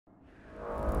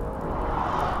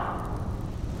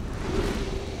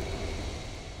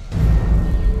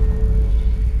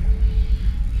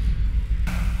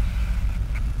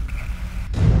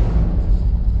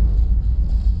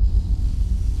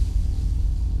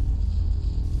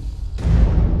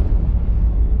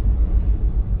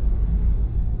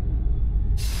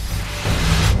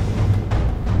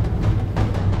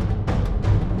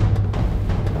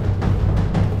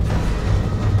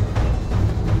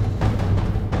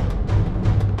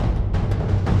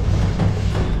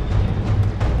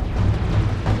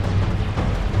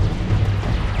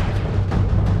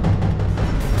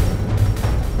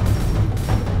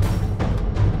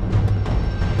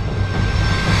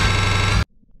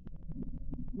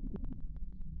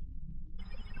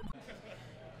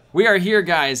We are here,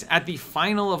 guys, at the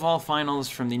final of all finals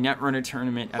from the Netrunner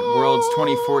tournament at Worlds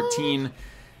 2014.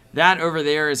 That over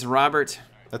there is Robert.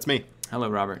 That's me. Hello,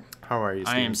 Robert. How are you,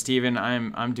 Steven? I am Steven.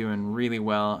 I'm doing really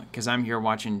well because I'm here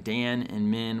watching Dan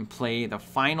and Minh play the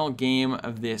final game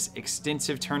of this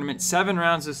extensive tournament. 7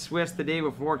 rounds of Swiss the day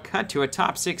before, cut to a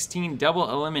top 16 double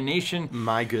elimination.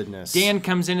 My goodness. Dan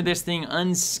comes into this thing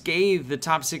unscathed. The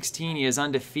top 16, he is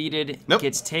undefeated. Nope.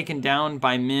 Gets taken down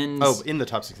by Minh's... Oh, in the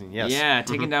top 16, yes. Yeah,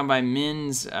 taken down by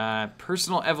Minh's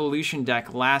personal evolution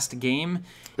deck last game.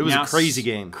 It was a crazy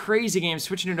game. Crazy game,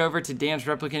 switching it over to Dan's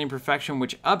Replicating Perfection,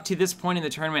 which up to this point in the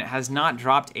tournament has not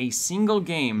dropped a single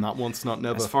game. Not once, not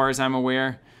never. As far as I'm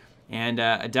aware. And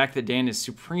a deck that Dan is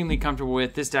supremely comfortable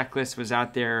with. This deck list was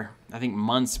out there, I think,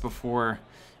 months before,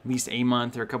 at least a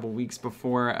month or a couple weeks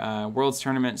before Worlds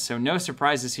Tournament. So no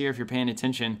surprises here if you're paying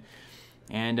attention.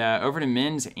 And over to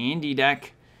Minh's Andy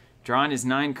deck. Drawing his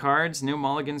 9 cards, no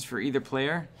mulligans for either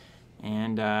player.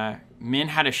 And Minh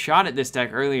had a shot at this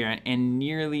deck earlier and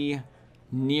nearly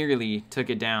took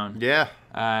it down. Yeah.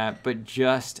 But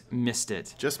just missed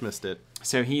it. Just missed it.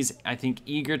 So he's, I think,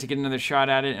 eager to get another shot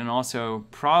at it and also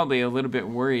probably a little bit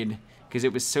worried because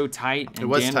it was so tight. And it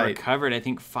was Dan tight. recovered, I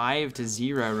think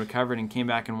 5-0 recovered and came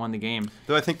back and won the game.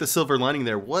 Though I think the silver lining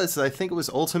there was, I think it was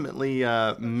ultimately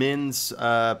Minh's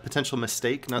potential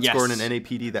mistake, not scoring an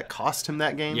NAPD that cost him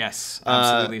that game. Yes,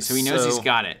 absolutely. So he knows he's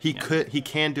got it. He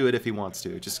can do it if he wants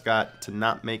to. Just got to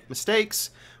not make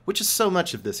mistakes, which is so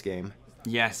much of this game.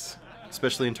 Yes.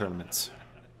 Especially in tournaments.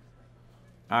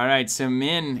 All right, so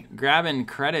Minh grabbing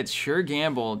credits, Sure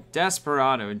Gamble,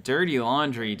 Desperado, Dirty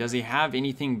Laundry. Does he have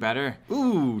anything better?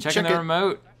 Ooh, Checking the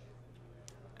remote.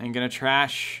 And gonna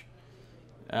trash.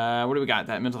 What do we got?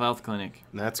 That mental health clinic.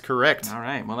 That's correct. All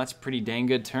right, well that's a pretty dang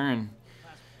good turn.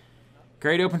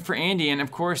 Great open for Andy, and of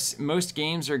course most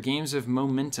games are games of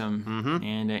momentum.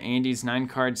 And Andy's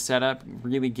 9-card setup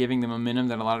really giving the momentum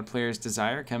that a lot of players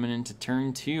desire coming into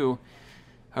turn 2.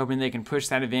 Hoping they can push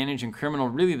that advantage, and Criminal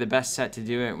really the best set to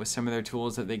do it with some of their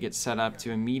tools that they get set up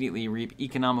to immediately reap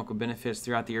economical benefits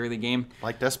throughout the early game.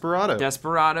 Like Desperado.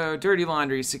 Desperado, Dirty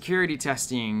Laundry, Security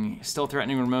Testing, Still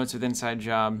Threatening Remotes with Inside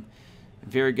Job.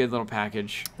 Very good little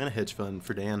package. And a hedge fund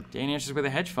for Dan. Dan answers with a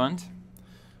hedge fund.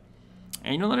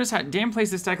 And you'll notice how Dan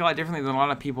plays this deck a lot differently than a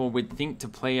lot of people would think to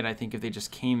play it, I think, if they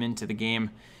just came into the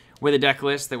game with a deck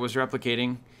list that was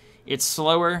replicating. It's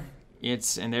slower.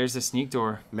 And there's the sneak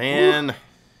door. Man. Ooh.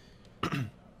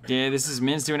 Yeah, this is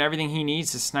Minh's doing everything he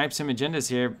needs to snipe some agendas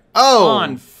here. Oh,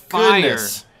 on fire.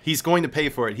 Goodness. He's going to pay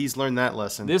for it. He's learned that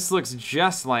lesson. This looks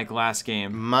just like last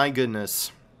game. My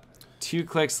goodness. 2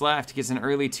 clicks left. Gets an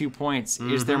early 2 points.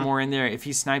 Is there more in there? If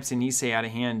he snipes a Nisei out of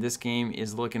hand, this game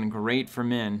is looking great for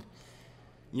Minh.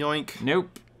 Yoink.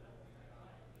 Nope.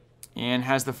 And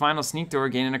has the final sneak door,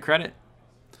 gaining a credit.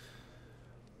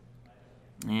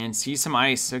 And sees some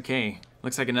ice. Okay.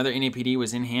 Looks like another NAPD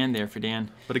was in hand there for Dan.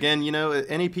 But again, you know,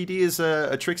 NAPD is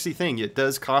a tricksy thing. It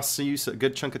does cost you a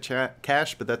good chunk of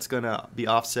cash, but that's going to be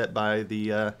offset by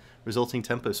the resulting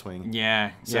tempo swing.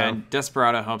 Yeah, so. Yeah.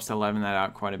 Desperado helps to leaven that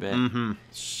out quite a bit.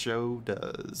 Show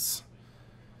does.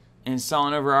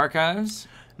 Installing over archives.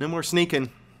 No more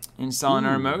sneaking. Installing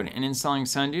our remote and installing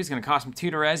Sundew is going to cost him 2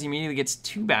 to res. He immediately gets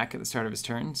 2 back at the start of his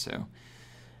turn, so...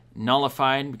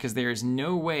 Nullified because there is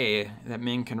no way that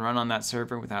Minh can run on that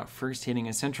server without first hitting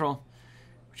a central,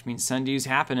 which means Sundew's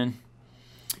happening.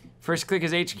 First click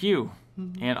is HQ,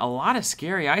 and a lot of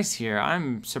scary ice here.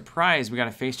 I'm surprised we got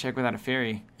a face check without a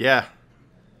fairy. Yeah.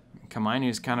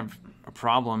 Kamainu's kind of a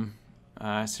problem.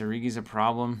 Sarigi's a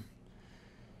problem.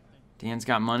 Dan's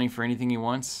got money for anything he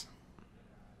wants.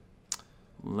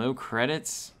 Low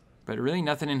credits, but really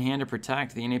nothing in hand to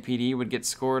protect. The NAPD would get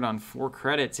scored on 4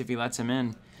 credits if he lets him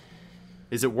in.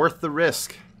 Is it worth the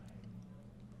risk?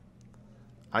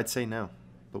 I'd say no,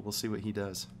 but we'll see what he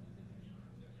does.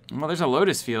 Well, there's a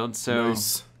Lotus field, so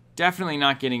definitely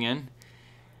not getting in.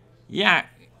 Yeah,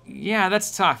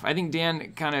 that's tough. I think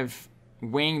Dan kind of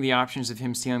weighing the options of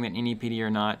him stealing that NAPD or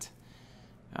not.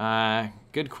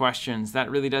 Good questions. That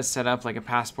really does set up like a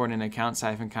passport and account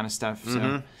siphon kind of stuff.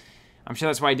 So I'm sure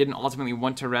that's why I didn't ultimately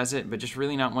want to res it, but just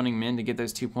really not wanting Minh to get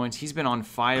those 2 points. He's been on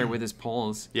fire with his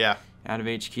pulls out of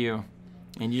HQ.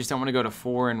 And you just don't want to go to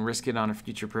 4 and risk it on a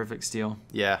future perfect steal.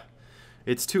 Yeah.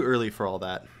 It's too early for all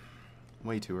that.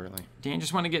 Way too early. Dan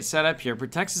just want to get set up here.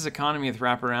 Protects his economy with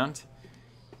wraparound.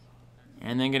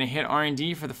 And then going to hit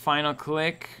R&D for the final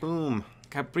click. Boom.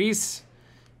 Caprice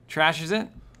trashes it.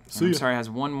 I'm sorry, has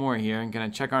 1 more here. I'm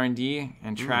going to check R&D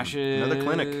and trashes. Another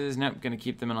clinic. Nope, going to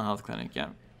keep the mental health clinic. Yeah.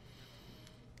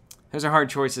 Those are hard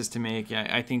choices to make. Yeah,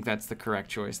 I think that's the correct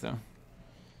choice, though.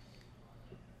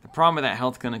 The problem with that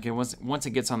health clinic, once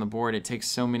it gets on the board, it takes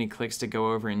so many clicks to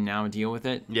go over and now deal with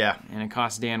it. Yeah. And it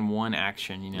costs Dan 1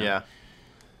 action, you know. Yeah.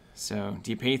 So,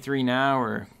 do you pay 3 now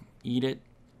or eat it?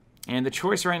 And the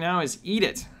choice right now is eat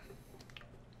it.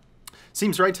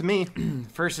 Seems right to me.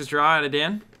 First is draw out of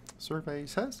Dan. Survey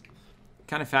says.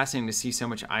 Kind of fascinating to see so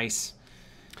much ice.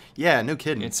 Yeah, no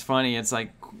kidding. It's funny. It's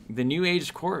like the new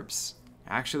age corpse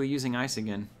actually using ice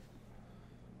again.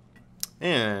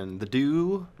 And the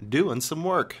doing some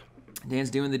work. Dan's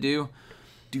doing the do.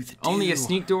 Only a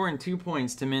sneak door and 2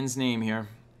 points to Min's name here.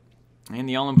 And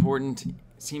the all-important,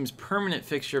 seems permanent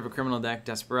fixture of a criminal deck,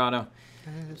 Desperado.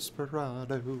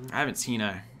 Desperado. I haven't seen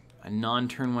a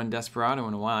non-turn 1 Desperado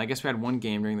in a while. I guess we had one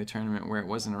game during the tournament where it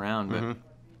wasn't around, but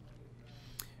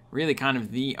really kind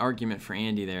of the argument for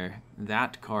Andy there.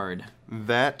 That card.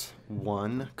 That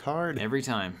one card. Every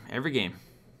time. Every game.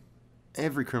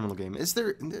 Every criminal game.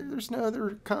 There's no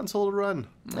other console to run.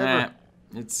 Ever.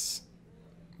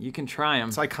 You can try them.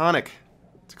 It's iconic.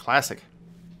 It's a classic.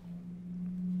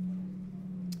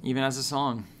 Even as a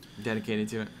song dedicated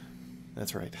to it.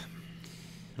 That's right.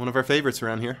 One of our favorites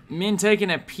around here. Min taking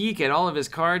a peek at all of his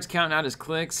cards, counting out his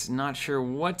clicks, not sure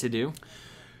what to do.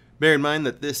 Bear in mind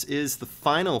that this is the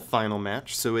final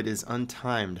match, so it is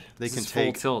untimed. They can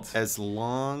take as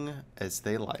long as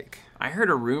they like. I heard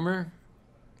a rumor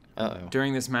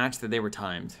during this match that they were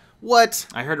timed. What?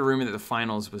 I heard a rumor that the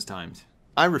finals was timed.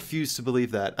 I refuse to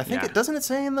believe that. I think doesn't it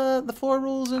say in the floor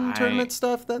rules and tournament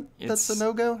stuff that that's a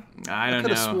no-go? I don't know.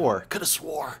 Could have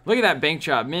swore. Look at that bank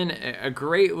job. Min, a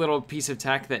great little piece of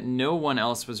tech that no one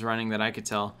else was running that I could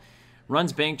tell.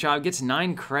 Runs bank job, gets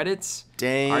 9 credits.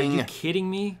 Dang. Are you kidding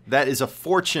me? That is a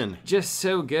fortune. Just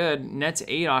so good. Nets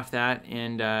 8 off that,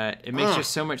 and it makes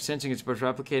just so much sense. It's both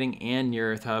replicating and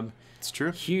near Earth Hub. It's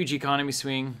true. Huge economy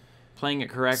swing. Playing it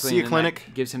correctly. See a clinic.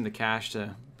 That gives him the cash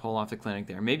to pull off the clinic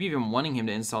there. Maybe even wanting him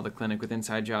to install the clinic with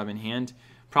inside job in hand.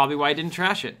 Probably why he didn't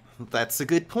trash it. That's a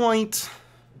good point.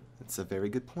 That's a very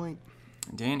good point.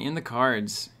 Dan in the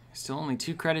cards. Still only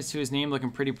 2 credits to his name.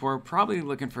 Looking pretty poor. Probably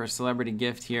looking for a celebrity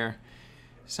gift here.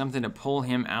 Something to pull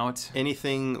him out.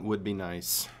 Anything would be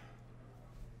nice.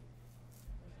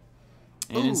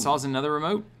 And installs another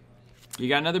remote. You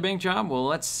got another bank job? Well,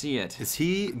 let's see it. Is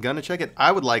he going to check it?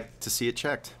 I would like to see it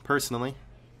checked, personally,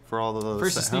 for all of those.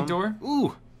 First a sneak door.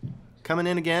 Ooh. Coming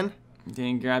in again.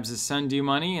 Dan grabs his Sundew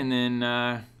money, and then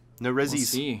no resis. We'll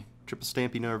see. Triple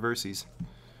stampy, no reversies.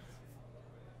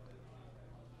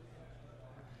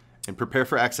 And prepare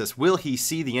for access. Will he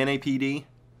see the NAPD?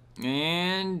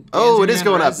 And it is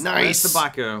going up. Nice. The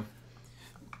Baco.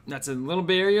 That's a little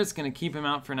barrier. It's going to keep him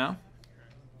out for now.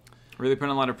 Really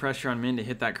putting a lot of pressure on Min to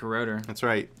hit that corroder. That's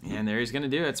right. And there he's going to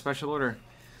do it. Special order.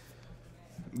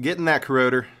 Getting that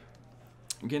corroder.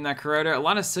 Getting that corroder. A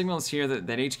lot of signals here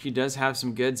that HQ does have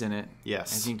some goods in it.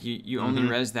 Yes. I think you only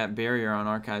res that barrier on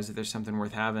archives if there's something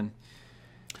worth having.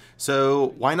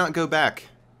 So why not go back?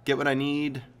 Get what I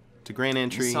need to grand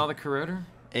entry. You saw the corroder?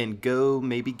 And go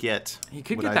maybe get He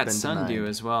could what get I've that been Sundew denied.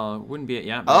 as well. Wouldn't be it.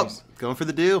 Yeah. Going for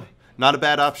the do. Not a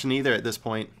bad option either at this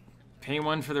point. Pay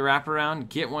 1 for the wraparound.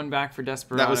 Get 1 back for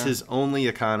Desperado. That was his only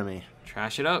economy.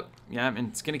 Trash it up. Yeah, and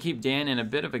it's going to keep Dan in a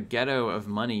bit of a ghetto of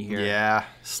money here. Yeah,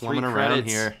 slumming 3 around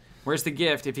credits. here. Where's the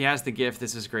gift? If he has the gift,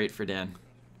 this is great for Dan.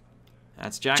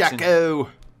 That's Jackson. Jacko!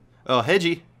 Oh,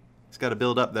 Hedgie. He's got to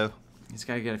build up, though. He's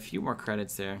got to get a few more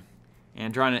credits there.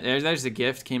 And drawing it. There's the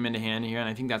gift. Came into hand here, and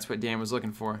I think that's what Dan was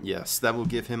looking for. Yes, that will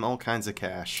give him all kinds of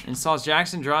cash. Installs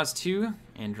Jackson, draws 2,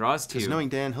 and draws 2. Because knowing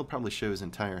Dan, he'll probably show his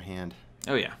entire hand.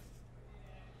 Oh, yeah.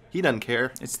 He doesn't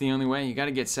care. It's the only way. You got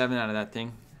to get 7 out of that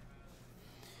thing.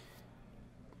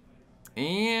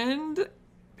 And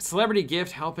Celebrity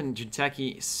Gift helping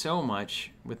Jiteki so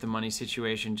much with the money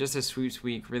situation. Just as Sweeps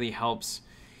Week really helps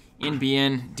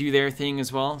NBN do their thing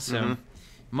as well. So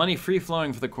money free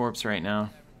flowing for the corpse right now.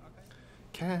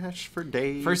 Cash for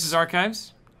days. First is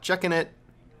Archives. Checking it.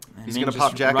 And He's Min going to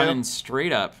pop just Jacko. running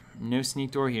straight up. No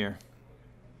sneak door here.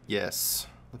 Yes.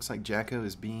 Looks like Jacko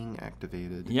is being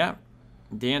activated. Yep.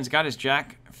 Dan's got his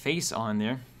Jack face on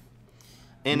there.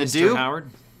 And a Mr. do.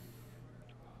 Howard.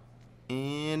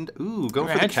 And, ooh, going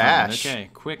for the Hedge fund. cash. Okay,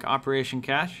 quick Operation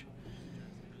Cash.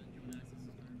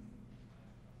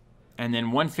 And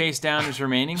then 1 face down is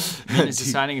remaining. Min is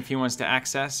deciding if he wants to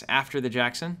access after the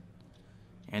Jackson.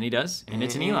 And he does. And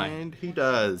it's an Eli. And he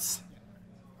does.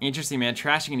 Interesting, man.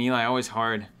 Trashing an Eli, always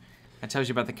hard. That tells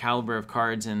you about the caliber of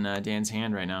cards in Dan's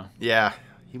hand right now. Yeah,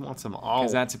 he wants them all.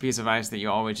 Because that's a piece of ice that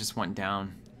you always just want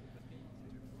down.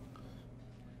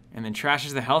 And then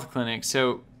trashes the health clinic.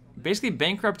 So basically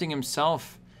bankrupting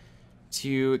himself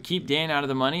to keep Dan out of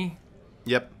the money.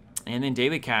 Yep. And then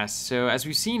daily cast. So as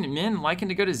we've seen, Minh liking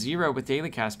to go to 0 with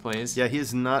daily cast plays. Yeah, he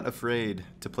is not afraid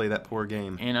to play that poor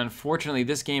game. And unfortunately,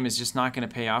 this game is just not going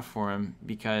to pay off for him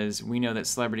because we know that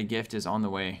Celebrity Gift is on the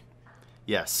way.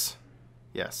 Yes.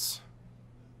 Yes.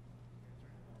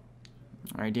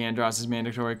 All right, Dan draws his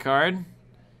mandatory card.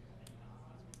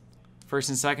 First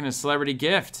and second is Celebrity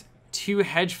Gift. 2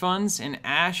 hedge funds, an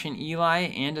Ash, an Eli,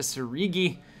 and a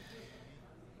Sarigi.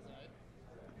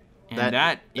 And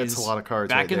that's a lot of cards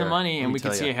back right in there, the money, and we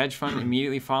can see you. a hedge fund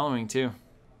immediately following too.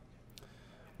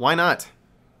 Why not?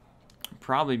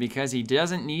 Probably because he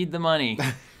doesn't need the money.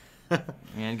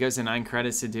 And goes to 9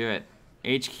 credits to do it.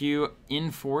 HQ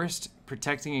enforced,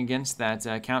 protecting against that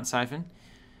account siphon.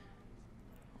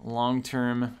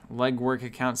 Long-term legwork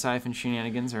account siphon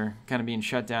shenanigans are kind of being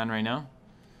shut down right now.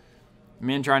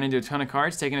 Minh drawing into a ton of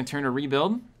cards, taking a turn to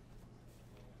rebuild.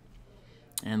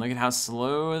 And look at how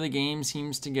slow the game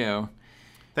seems to go.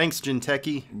 Thanks,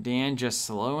 Jinteki. Dan just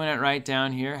slowing it right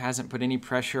down here. Hasn't put any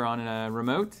pressure on a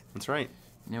remote. That's right.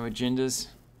 No agendas.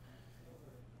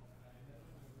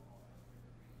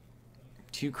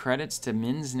 2 credits to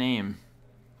Minh's name.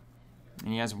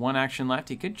 And he has 1 action left.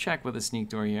 He could check with a sneak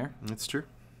door here. That's true.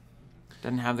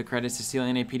 Doesn't have the credits to steal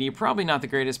NAPD. Probably not the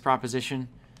greatest proposition.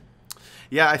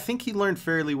 Yeah, I think he learned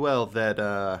fairly well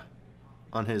that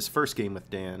on his first game with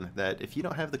Dan, that if you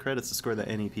don't have the credits to score the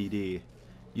NAPD,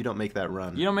 you don't make that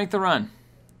run. You don't make the run.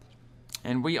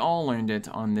 And we all learned it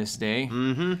on this day.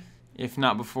 Mm-hmm. If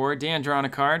not before. Dan drawing a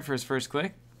card for his first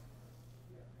click.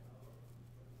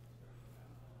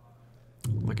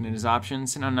 Looking at his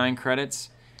options, sitting on 9 credits.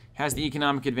 Has the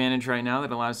economic advantage right now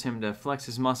that allows him to flex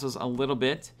his muscles a little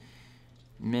bit.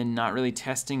 Minh not really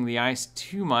testing the ice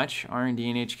too much. R&D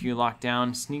and HQ locked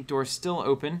down. Sneak door still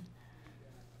open.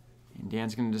 And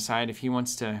Dan's going to decide if he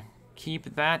wants to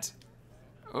keep that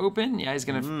open. Yeah, he's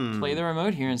going to play the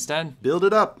remote here instead. Build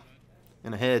it up.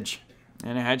 And a hedge.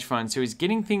 And a hedge fund. So he's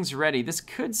getting things ready. This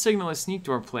could signal a sneak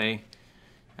door play,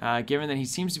 given that he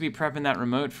seems to be prepping that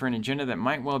remote for an agenda that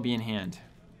might well be in hand.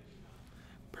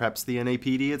 Perhaps the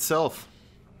NAPD itself.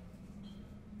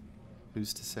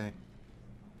 Who's to say?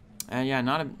 Yeah,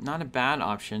 not a bad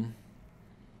option.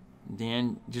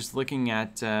 Dan just looking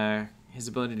at his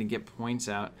ability to get points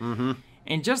out. Mm-hmm.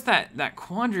 And just that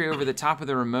quandary over the top of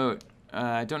the remote.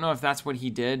 I don't know if that's what he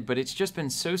did, but it's just been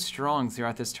so strong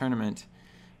throughout this tournament.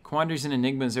 Quandaries and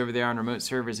Enigmas over there on remote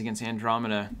servers against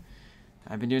Andromeda.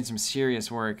 I've been doing some serious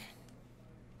work.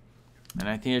 And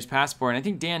I think there's Passport. And I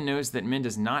think Dan knows that Minh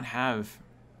does not have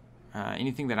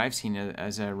anything that I've seen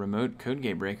as a remote code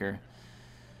gate breaker.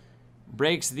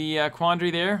 Breaks the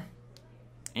quandary there.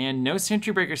 And no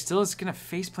sentry breaker. Still is going to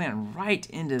faceplant right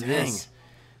into this.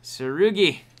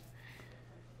 Sarugi.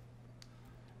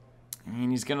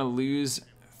 And he's going to lose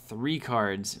 3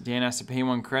 cards. Dan has to pay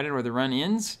 1 credit or the run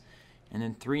ends. And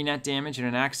then 3 net damage and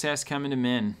an access coming to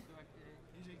Minh.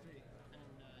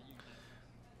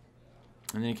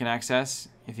 And then he can access.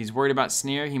 If he's worried about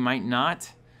snare, he might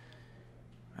not.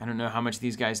 I don't know how much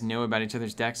these guys know about each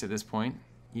other's decks at this point.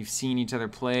 You've seen each other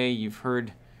play. You've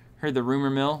heard the rumor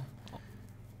mill.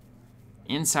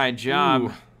 Inside job.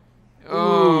 Ooh.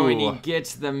 Oh, Ooh. and he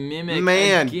gets the Mimic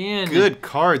Man, again. good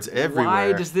cards everywhere.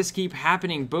 Why does this keep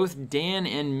happening? Both Dan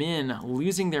and Minh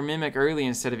losing their Mimic early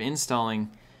instead of installing.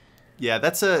 Yeah,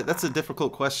 that's a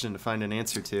difficult question to find an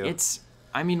answer to.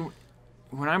 I mean,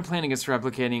 when I'm playing against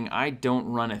replicating, I don't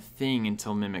run a thing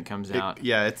until Mimic comes out.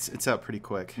 Yeah, it's out pretty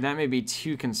quick. That may be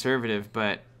too conservative,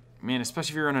 but man,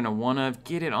 especially if you're running a one of,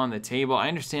 get it on the table. I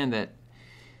understand that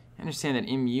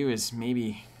MU is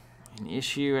maybe an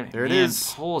issue. There it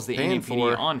is. Pulls the Paying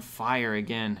NAPD for. on fire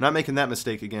again. Not making that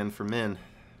mistake again for Minh.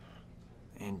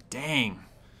 And dang,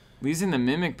 losing the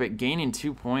Mimic but gaining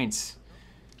 2 points.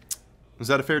 Was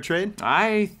that a fair trade?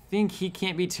 I think he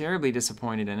can't be terribly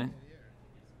disappointed in it.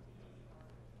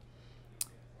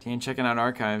 Dan checking out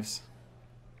archives.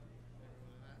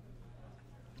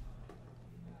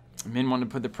 Minh wanted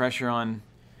to put the pressure on.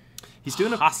 He's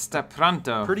doing Hasta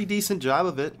pronto. Pretty decent job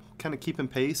of it, kind of keeping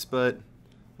pace, but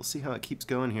we'll see how it keeps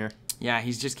going here. Yeah,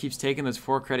 he just keeps taking those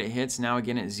 4 credit hits, now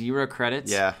again at 0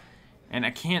 credits. Yeah. And I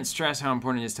can't stress how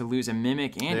important it is to lose a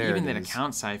Mimic and even that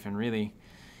account siphon, really.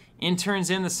 In turns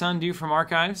in the Sundew from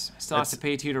archives. Still has to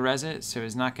pay 2 to res it, so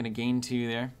he's not going to gain 2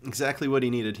 there. Exactly what he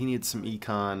needed. He needed some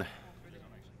econ.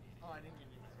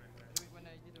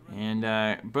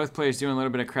 And both players doing a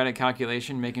little bit of credit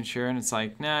calculation, making sure, and it's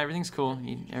like, nah, everything's cool.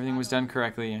 Everything was done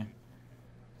correctly. Yeah.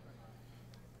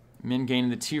 Minh gaining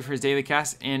the 2 for his daily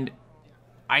cast, and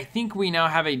I think we now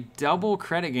have a double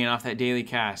credit gain off that daily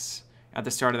cast at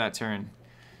the start of that turn.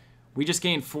 We just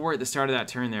gained 4 at the start of that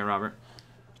turn there, Robert.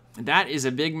 That is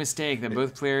a big mistake that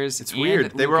both players. It's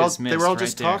weird. They were all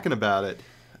just talking about it.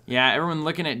 Yeah, everyone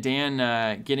looking at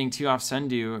Dan getting 2 off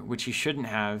Sundew, which he shouldn't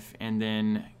have, and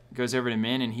then goes over to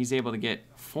Minh, and he's able to get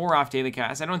 4 off Daily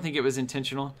Cast. I don't think it was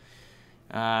intentional,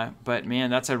 but man,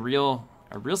 that's a real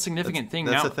significant thing.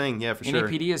 That's now, a thing, yeah, for sure.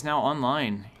 NAPD is now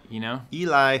online, you know?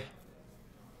 Eli.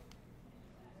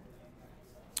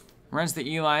 Runs the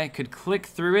Eli, could click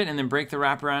through it and then break the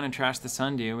wraparound and trash the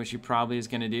Sundew, which he probably is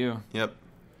going to do. Yep.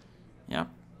 Yep.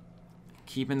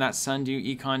 Keeping that Sundew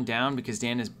econ down because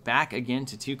Dan is back again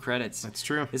to 2 credits. That's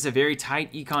true. This is a very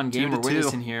tight econ game we're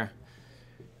witnessing here.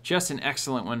 Just an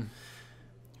excellent one.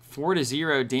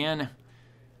 4-0. Dan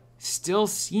still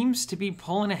seems to be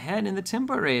pulling ahead in the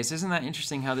tempo race. Isn't that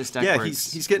interesting how this deck works?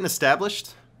 Yeah, he's getting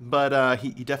established, but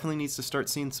he definitely needs to start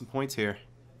seeing some points here.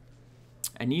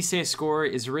 A Nisei score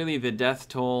is really the death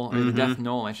toll, or the death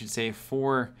null, I should say,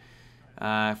 for the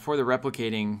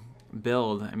replicating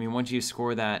build. I mean, once you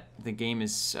score that, the game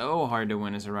is so hard to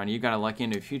win as a runner. You got to luck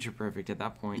into a future perfect at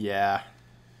that point. Yeah.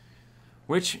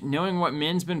 Which, knowing what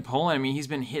Min's been pulling, I mean, he's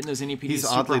been hitting those NAPDs he's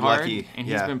super hard, lucky. And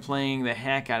he's been playing the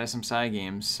heck out of some side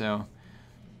games, so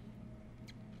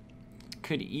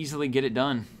could easily get it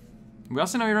done. We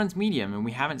also know he runs medium, and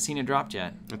we haven't seen it dropped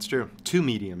yet. That's true. 2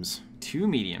 mediums. 2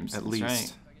 mediums, at that's least.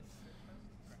 Right.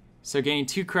 So gaining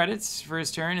 2 credits for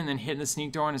his turn, and then hitting the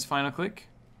sneak door on his final click.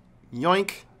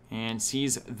 Yoink. And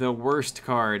sees the worst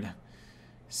card.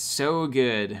 So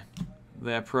good.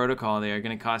 The protocol there.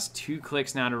 Going to cost 2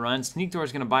 clicks now to run. Sneak door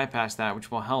is going to bypass that, which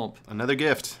will help. Another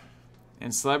gift.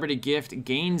 And Celebrity Gift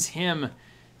gains him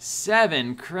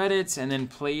 7 credits and then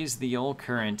plays the old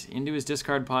current into his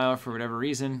discard pile for whatever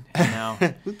reason. And now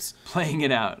Oops. playing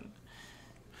it out.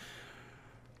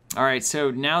 All right, so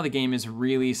now the game is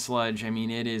really sludge. I mean,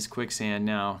 it is quicksand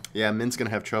now. Yeah, Min's going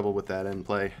to have trouble with that end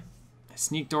play.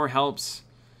 Sneak door helps.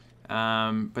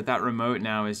 But that remote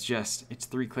now is just, it's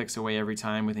 3 clicks away every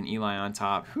time with an Eli on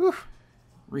top. Whew.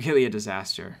 Really a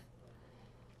disaster.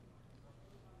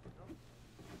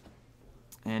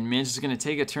 And Min's just going to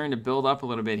take a turn to build up a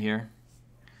little bit here.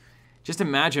 Just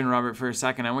imagine, Robert, for a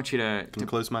second. I want you to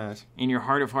close my eyes. In your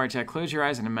heart of hearts, close your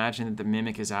eyes and imagine that the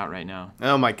Mimic is out right now.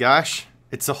 Oh my gosh.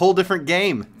 It's a whole different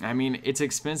game. I mean, it's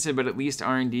expensive, but at least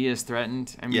R&D is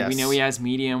threatened. I mean, yes. We know he has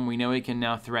medium. We know he can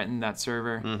now threaten that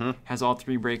server. Has all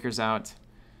 3 breakers out.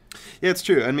 Yeah, it's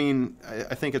true. I mean,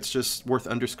 I think it's just worth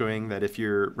underscoring that if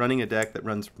you're running a deck that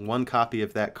runs 1 copy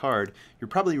of that card, you're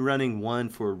probably running 1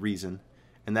 for a reason,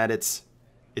 and that it's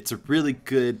a really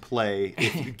good play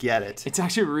if you get it. It's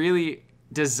actually really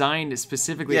designed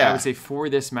specifically, I would say, for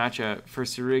this matchup, for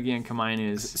Tsurugi and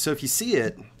Kamainus. So if you see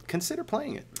it, consider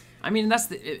playing it. I mean,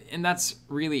 that's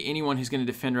really anyone who's going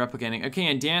to defend replicating. Okay,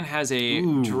 and Dan has a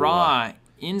draw,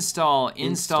 install.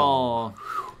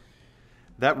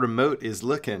 That remote is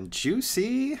looking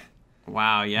juicy.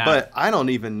 Wow, yeah. But I don't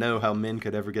even know how Min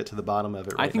could ever get to the bottom of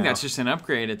it right I think now. that's just an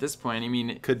upgrade at this point. I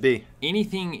mean, could be.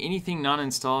 Anything not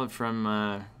installed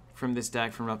from this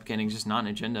deck from replicating is just not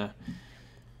an agenda.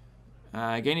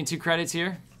 Gaining 2 credits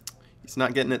here. He's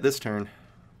not getting it this turn.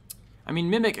 I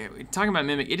mean, Mimic, talking about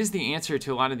Mimic, it is the answer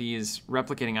to a lot of these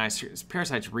replicating ice.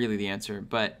 Parasite's really the answer,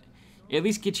 but it at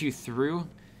least gets you through.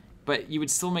 But you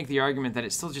would still make the argument that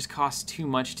it still just costs too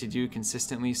much to do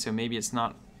consistently, so maybe it's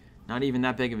not even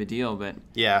that big of a deal. But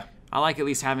yeah, I like at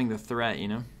least having the threat, you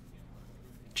know?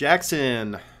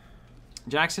 Jackson's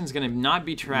going to not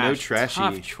be trashed. No trashy.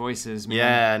 Tough choices, man.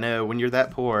 Yeah, no, when you're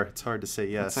that poor, it's hard to say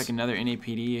yes. It's like another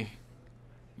NAPD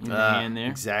in the hand there.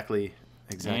 Exactly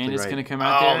and it's going to come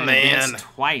out there and advance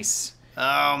twice.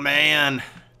 Oh, man.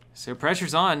 So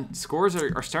pressure's on. Scores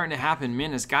are starting to happen.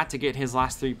 Min has got to get his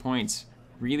last 3 points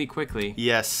really quickly.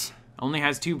 Yes. Only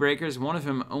has 2 breakers. One of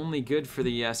them only good for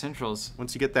the centrals.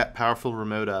 Once you get that powerful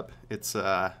remote up, it's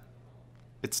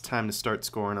time to start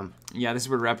scoring them. Yeah, this is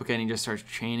where replicating just starts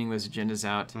chaining those agendas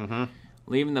out.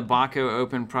 Leaving the Baco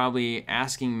open, probably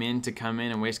asking Min to come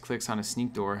in and waste clicks on a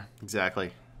sneak door.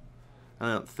 Exactly.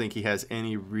 I don't think he has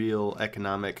any real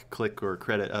economic click or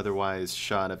credit otherwise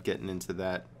shot of getting into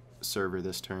that server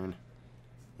this turn.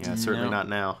 Yeah, certainly not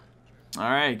now. All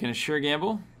right, going to sure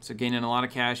gamble. So gaining a lot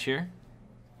of cash here.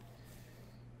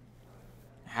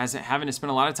 Having to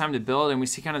spend a lot of time to build, and we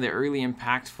see kind of the early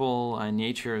impactful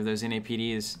nature of those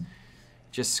NAPDs.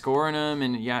 Just scoring them,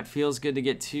 and yeah, it feels good to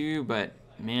get 2, but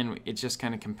man, it just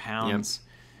kind of compounds.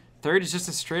 Yep. Third is just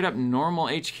a straight up normal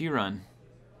HQ run.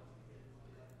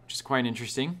 Which is quite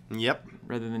interesting. Yep.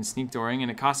 Rather than sneak dooring, and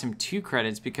it costs him 2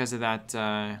 credits because of that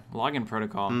login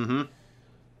protocol.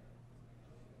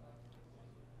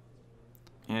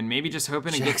 And maybe just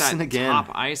hoping to get that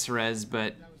top ice res,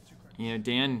 but you know,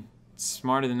 Dan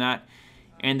smarter than that.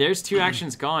 And there's 2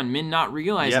 actions gone. Min not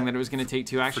realizing that it was going to take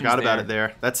 2 actions. Forgot about it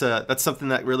there. That's something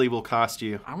that really will cost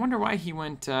you. I wonder why he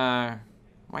went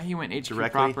HQ directly?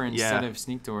 Proper instead of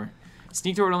Sneak Door.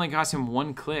 Sneak Door would only cost him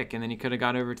 1 click, and then he could have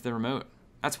got over to the remote.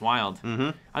 That's wild.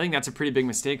 I think that's a pretty big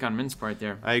mistake on Min's part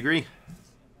there. I agree.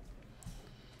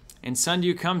 And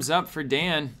Sundew comes up for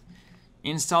Dan.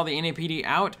 Install the NAPD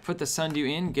out, put the Sundew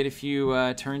in, get a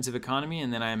few turns of economy,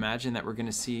 and then I imagine that we're going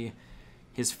to see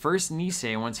his first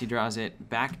Nisei once he draws it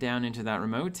back down into that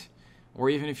remote, or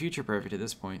even a Future Perfect at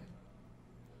this point.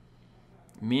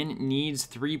 Min needs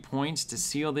 3 points to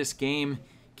seal this game.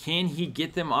 Can he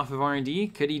get them off of R&D?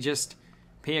 Could he just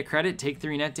pay a credit, take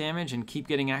 3 net damage, and keep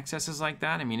getting accesses like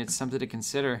that? I mean, it's something to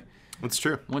consider. That's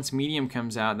true. Once Medium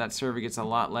comes out, that server gets a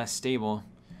lot less stable.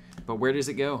 But where does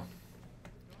it go?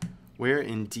 Where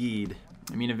indeed?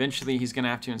 I mean, eventually he's going to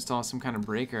have to install some kind of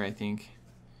breaker, I think.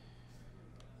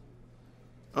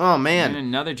 Oh, man. And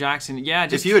another Jackson. Yeah,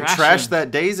 just if you had trashed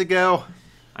that days ago.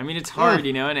 I mean, it's hard,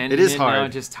 you know, and it is hard. Now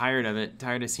just tired of it.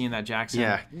 Tired of seeing that Jackson.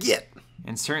 Yeah.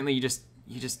 And certainly you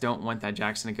just don't want that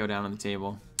Jackson to go down on the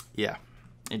table. Yeah.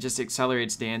 It just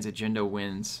accelerates Dan's agenda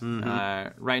wins.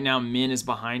 Right now, Min is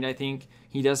behind, I think.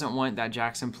 He doesn't want that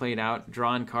Jackson played out,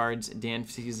 drawing cards, Dan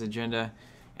sees agenda,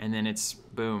 and then it's,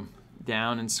 boom,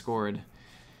 down and scored.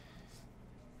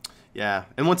 Yeah,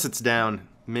 and once it's down,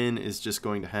 Min is just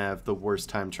going to have the worst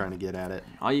time trying to get at it.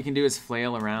 All you can do is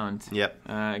flail around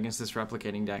against this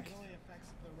replicating deck.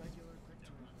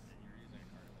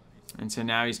 And so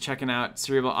now he's checking out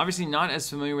Cerebral. Obviously not as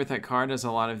familiar with that card as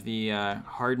a lot of the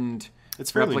hardened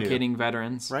replicating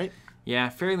veterans. Right? Yeah,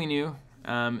 fairly new.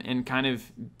 And kind of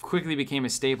quickly became a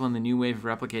staple in the new wave of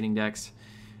replicating decks,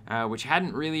 which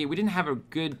we didn't have a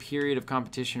good period of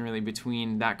competition really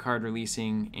between that card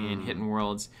releasing and Hidden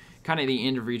Worlds. Kind of the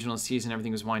end of regional season,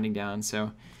 everything was winding down. So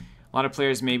a lot of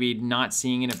players maybe not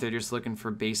seeing it if they're just looking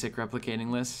for basic replicating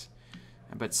lists.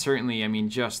 But certainly, I mean,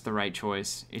 just the right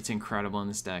choice. It's incredible in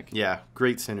this deck. Yeah,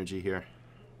 great synergy here.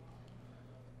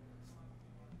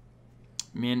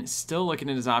 Min still looking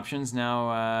at his options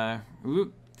now.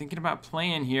 Thinking about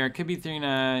playing here. Could be throwing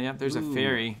there's a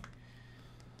fairy.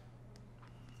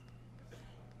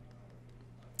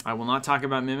 I will not talk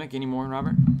about Mimic anymore,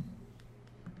 Robert.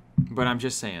 But I'm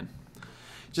just saying.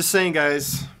 Just saying,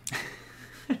 guys.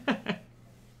 Not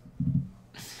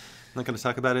going to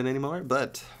talk about it anymore,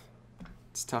 but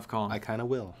it's a tough call. I kind of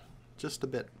will. Just a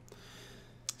bit.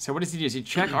 So what does he do? Does he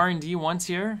check R&D once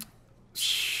here?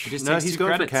 No, he's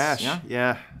going for cash.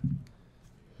 Yeah.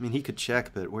 I mean, he could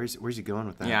check, but where's he going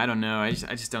with that? Yeah, I don't know. I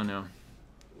just don't know.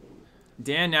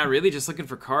 Dan now really just looking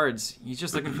for cards. He's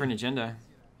just looking for an agenda.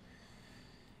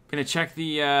 Gonna check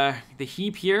the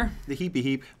heap here. The heapy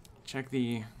heap. Check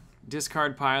the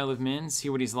discard pile of Min. See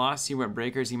what he's lost. See what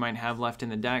breakers he might have left in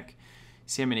the deck.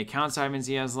 See how many count Ivans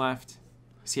he has left.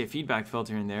 See a feedback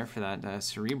filter in there for that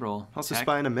cerebral. Also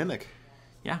spying a Mimic.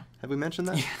 Yeah. Have we mentioned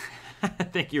that?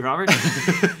 Thank you, Robert.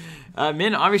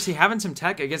 Min obviously having some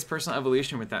tech against personal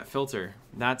evolution with that filter.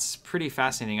 That's pretty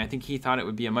fascinating. I think he thought it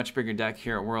would be a much bigger deck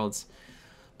here at Worlds.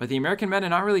 But the American meta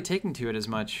not really taking to it as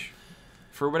much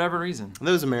for whatever reason.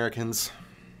 Those Americans.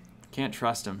 Can't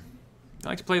trust them. They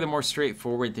like to play the more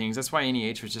straightforward things. That's why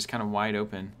NEH was just kind of wide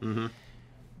open.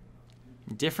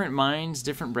 Different minds,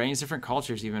 different brains, different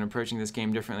cultures even approaching this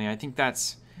game differently. I think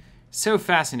that's so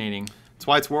fascinating. That's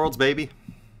why it's Worlds, baby.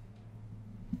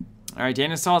 All right,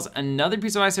 Dan installs another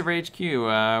piece of ice over HQ.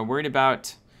 Worried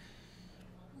about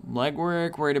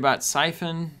legwork, worried about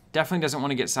siphon. Definitely doesn't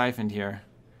want to get siphoned here.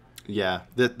 Yeah,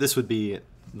 this would be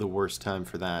the worst time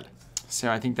for that.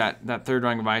 So I think that third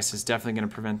rung of ice is definitely going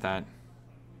to prevent that.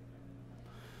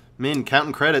 Min,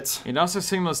 counting credits. It also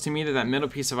signals to me that middle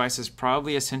piece of ice is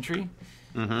probably a Sentry.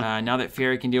 Now that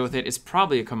Fairy can deal with it, it's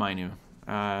probably a Komainu.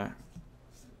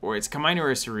 Or it's Komainu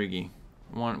or a Tsurugi.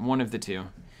 One of the two.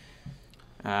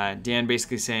 Dan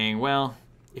basically saying, well,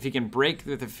 if he can break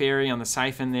the Fairy on the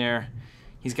siphon there,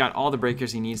 he's got all the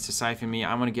breakers he needs to siphon me.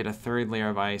 I want to get a third layer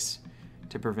of ice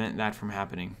to prevent that from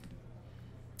happening.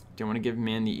 Don't want to give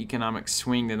Min the economic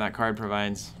swing that card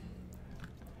provides.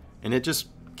 And it just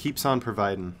keeps on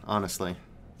providing, honestly.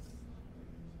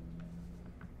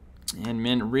 And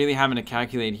Min really having to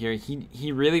calculate here.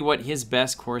 He really, what his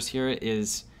best course here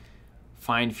is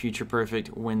find Future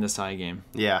Perfect, win the Psy game.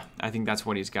 Yeah. I think that's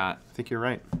what he's got. I think you're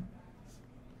right.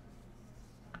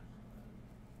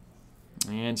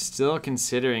 And still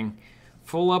considering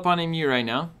full up on MU right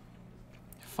now.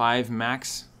 5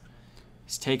 max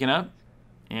is taken up.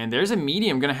 And there's a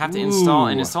medium going to have to install,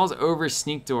 and installs over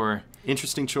Sneak Door.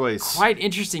 Interesting choice. Quite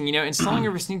interesting. You know, installing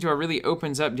over Sneak Door really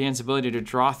opens up Dan's ability to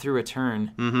draw through a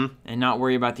turn and not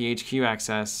worry about the HQ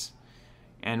access.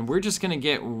 And we're just going to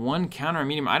get one counter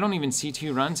medium. I don't even see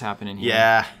 2 runs happening here.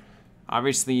 Yeah.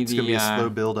 Obviously, it's going to be a slow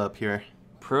build up here.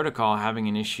 Protocol having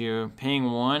an issue.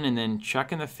 Paying 1 and then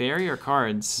chucking the fairy or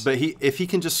cards. But if he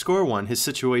can just score 1, his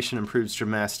situation improves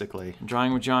dramatically.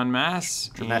 Drawing with John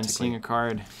Mass and seeing a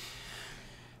card.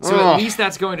 So at least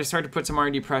that's going to start to put some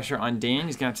R&D pressure on Dan.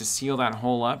 He's going to have to seal that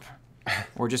hole up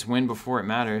or just win before it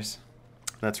matters.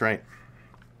 That's right.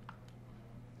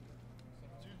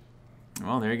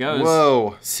 Well, there he goes.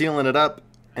 Whoa, sealing it up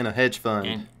in a hedge fund.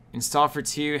 And install for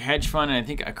 2, hedge fund, and I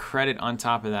think a credit on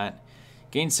top of that.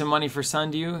 Gains some money for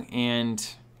Sundew and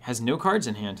has no cards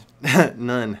in hand.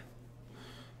 None.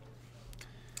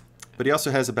 But he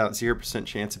also has about 0%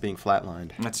 chance of being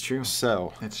flatlined. That's true.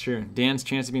 So. That's true. Dan's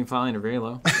chance of being flatlined are very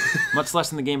low. Much less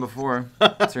than the game before,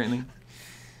 certainly.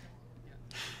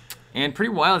 And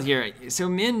pretty wild here. So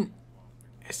Minh,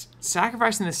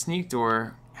 sacrificing the sneak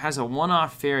door, has a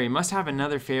one-off fairy. Must have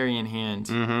another fairy in hand.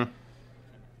 Mm-hmm.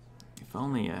 If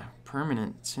only a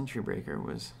permanent Sentry Breaker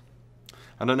was...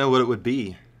 I don't know what it would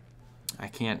be. I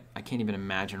can't even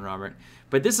imagine, Robert.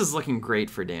 But this is looking great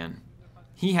for Dan.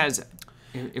 He has...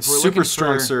 If we're super looking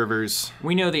strong for, servers.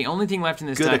 We know the only thing left in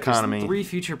this good deck economy. is 3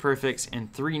 Future Perfects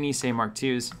and 3 Nisei Mark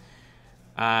IIs.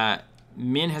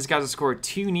 Minh has got to score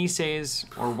 2 Niseis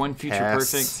or 1 Future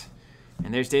Perfect.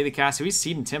 And there's Daily Cast. So he's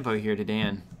ceding tempo here to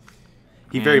Dan.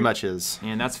 He very much is.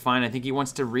 And that's fine. I think he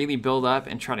wants to really build up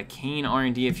and try to cane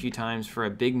R&D a few times for a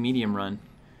big medium run.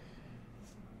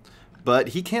 But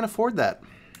he can't afford that.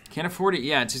 Can't afford it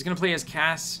yet. So he's going to play his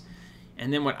casts.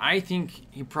 And then what I think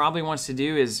he probably wants to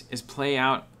do is play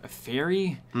out a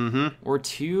fairy or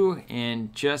 2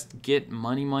 and just get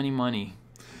money, money, money.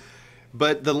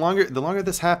 But the longer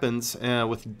this happens,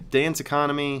 with Dan's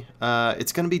economy,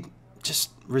 it's going to be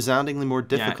just resoundingly more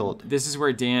difficult. Yeah, this is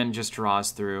where Dan just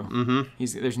draws through.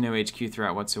 There's no HQ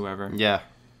threat whatsoever. Yeah.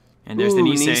 And there's the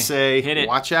Nisei. Nisei. Hit it.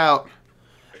 Watch out.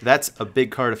 That's a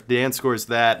big card. If Dan scores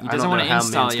that, He I doesn't don't know want to how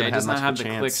install Min's it yet. He gonna does not have much the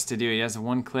chance. clicks to do it. He has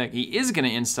 1 click. He is going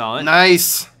to install it.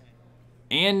 Nice.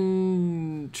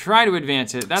 And try to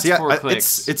advance it. That's See, 4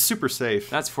 clicks. It's super safe.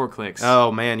 That's 4 clicks.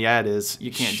 Oh, man. Yeah, it is.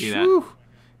 You can't do that.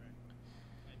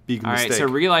 Big All mistake. right, so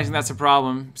realizing that's a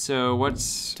problem. So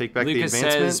what's Take back Lucas the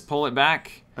advancement? says pull it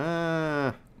back.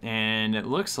 And it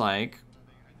looks like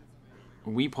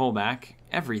we pull back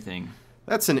everything.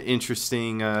 That's an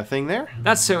interesting thing there.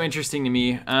 That's so interesting to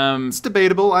me. It's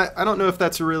debatable. I don't know if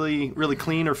that's really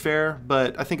clean or fair,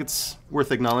 but I think it's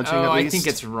worth acknowledging at least. I think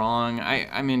it's wrong.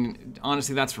 I mean,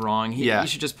 honestly, that's wrong. You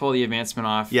should just pull the advancement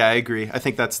off. Yeah, I agree. I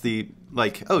think that's the,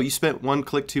 oh, you spent 1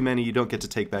 click too many, you don't get to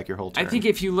take back your whole turn. I think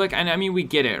if you look, and I mean, we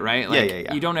get it, right? Like,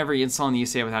 yeah. You don't ever install an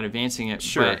Nisei without advancing it.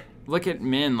 Sure. But look at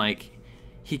Minh, like,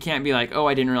 he can't be like, oh,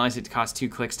 I didn't realize it cost 2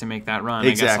 clicks to make that run.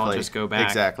 Exactly. I guess I'll just go back.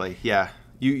 Exactly, yeah.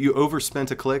 You overspent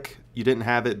a click, you didn't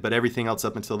have it, but everything else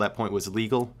up until that point was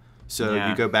legal. So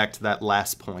you go back to that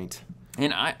last point.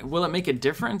 And will it make a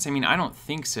difference? I mean, I don't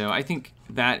think so. I think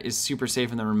that is super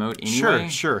safe in the remote anyway.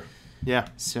 Sure. Yeah.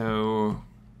 So,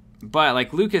 but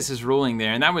like Lucas is ruling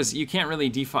there, and that was, you can't really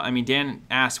default. I mean, Dan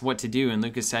asked what to do, and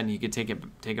Lucas said you could take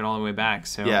it all the way back.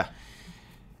 So yeah.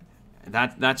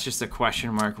 That's just a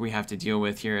question mark we have to deal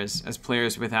with here as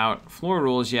players without floor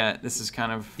rules yet. This is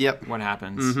kind of what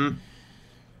happens.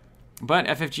 But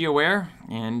FFG aware,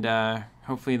 and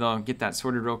hopefully they'll get that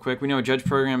sorted real quick. We know a judge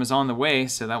program is on the way,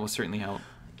 so that will certainly help.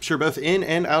 Sure, both in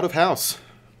and out of house.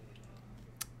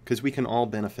 Because we can all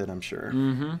benefit, I'm sure.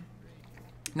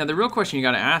 Now, the real question you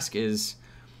got to ask is,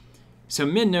 so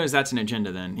Minh knows that's an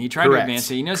agenda then. He tried to advance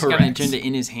it. He knows he's got an agenda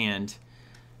in his hand.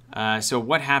 So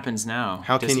what happens now?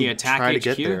 How Does can he he attack try HQ? to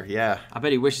get there? Yeah. I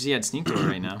bet he wishes he had Sneak Door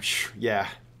right now. Yeah.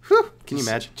 Whew. Can you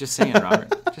imagine? Just saying,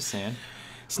 Robert. Just saying.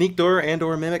 Sneak Door and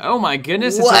or Mimic. Oh my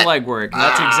goodness, it's a legwork.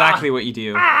 That's exactly what you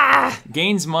do.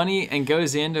 Gains money and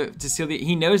goes in to steal the...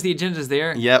 He knows the agenda's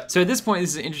there. Yep. So at this point, this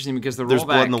is interesting because the There's rollback...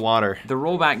 blood in the water. The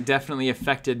rollback definitely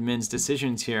affected Min's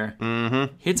decisions here.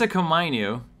 Hits a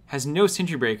Komainu, has no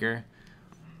Sentry Breaker.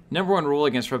 Number 1 rule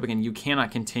against Republican, you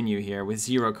cannot continue here with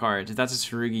 0 cards. If that's a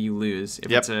Tsurugi, you lose. If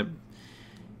it's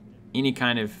any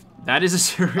kind of... That is a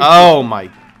Tsurugi. Oh my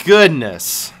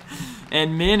goodness.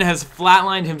 And Minh has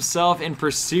flatlined himself in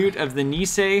pursuit of the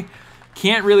Nisei.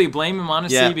 Can't really blame him,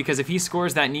 honestly, because if he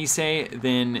scores that Nisei,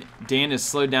 then Dan is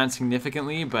slowed down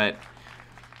significantly, but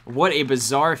what a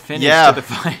bizarre finish to the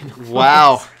final.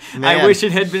 Wow. Man. I wish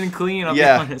it had been clean, I'll be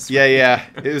honest. Yeah.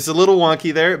 It was a little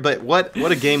wonky there, but what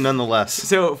a game nonetheless.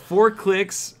 So 4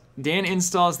 clicks, Dan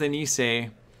installs the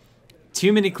Nisei.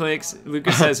 Too many clicks.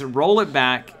 Lucas says, roll it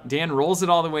back. Dan rolls it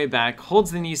all the way back,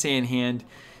 holds the Nisei in hand.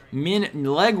 Minh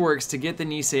legworks to get the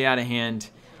Nisei out of hand,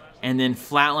 and then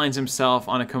flatlines himself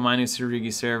on a Komainu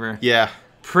Tsurugi server. Yeah.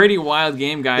 Pretty wild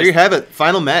game, guys. There you have it.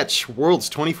 Final match, Worlds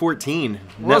 2014.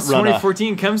 Worlds Netrunner.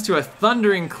 2014 comes to a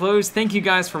thundering close. Thank you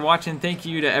guys for watching. Thank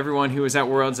you to everyone who was at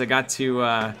Worlds. We got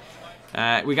to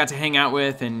hang out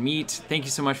with and meet. Thank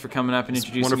you so much for coming up and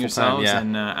introducing yourselves.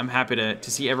 Time, And I'm happy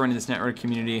to see everyone in this Netrunner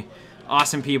community.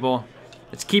 Awesome people.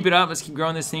 Let's keep it up. Let's keep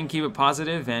growing this thing. Keep it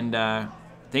positive. And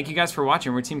thank you guys for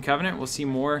watching. We're Team Covenant. We'll see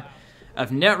more of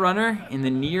Netrunner in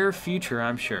the near future,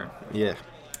 I'm sure. Yeah.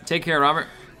 Take care, Robert.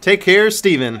 Take care,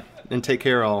 Steven. And take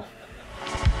care, all.